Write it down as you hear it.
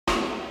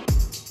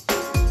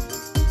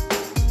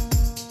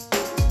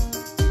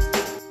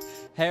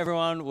Hey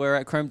everyone, we're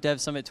at Chrome Dev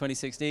Summit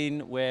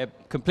 2016. We're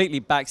completely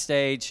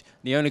backstage,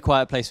 the only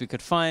quiet place we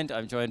could find.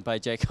 I'm joined by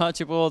Jake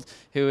Archibald,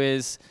 who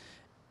is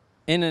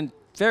in a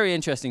very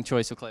interesting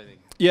choice of clothing.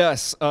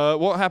 Yes,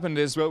 what happened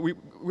is we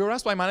were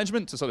asked by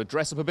management to sort of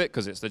dress up a bit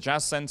because it's the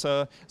Jazz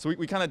Center. So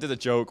we kind of did a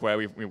joke where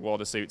we wore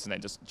the suits and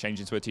then just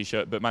changed into a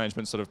t-shirt, but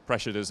management sort of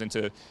pressured us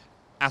into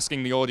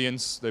asking the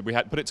audience, that we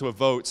had put it to a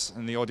vote,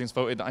 and the audience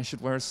voted that I should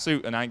wear a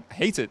suit, and I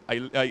hate it.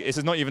 This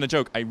is not even a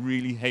joke. I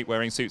really hate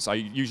wearing suits. I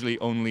usually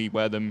only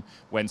wear them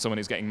when someone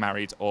is getting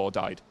married or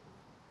died.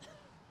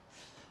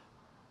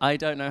 I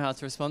don't know how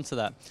to respond to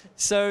that.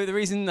 So the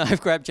reason I've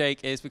grabbed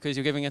Jake is because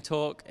you're giving a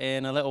talk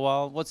in a little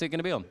while. What's it going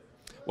to be on?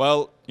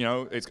 Well, you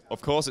know,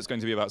 of course it's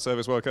going to be about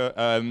Service Worker.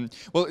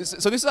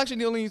 So this is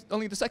actually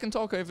only the second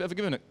talk I've ever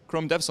given at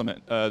Chrome Dev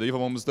Summit. The other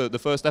one was the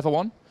first ever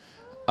one.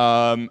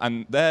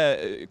 And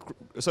there,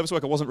 Service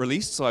Worker wasn't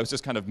released, so I was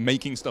just kind of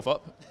making stuff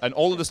up. And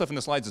all of the stuff in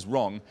the slides is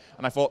wrong.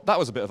 And I thought, that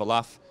was a bit of a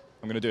laugh.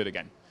 I'm going to do it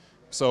again.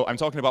 So I'm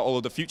talking about all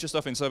of the future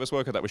stuff in Service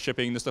Worker that we're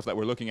shipping, the stuff that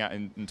we're looking at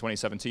in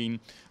 2017,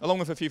 along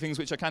with a few things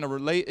which are kind of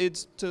related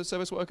to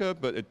Service Worker,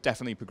 but are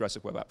definitely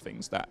progressive web app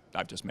things that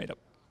I've just made up.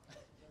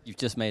 You've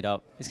just made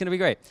up. It's going to be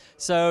great.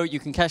 So you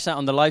can catch that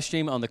on the live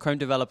stream on the Chrome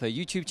Developer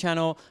YouTube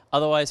channel.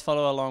 Otherwise,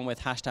 follow along with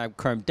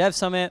 #Chrome Dev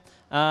Summit.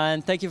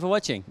 And thank you for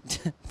watching.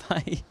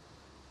 Bye.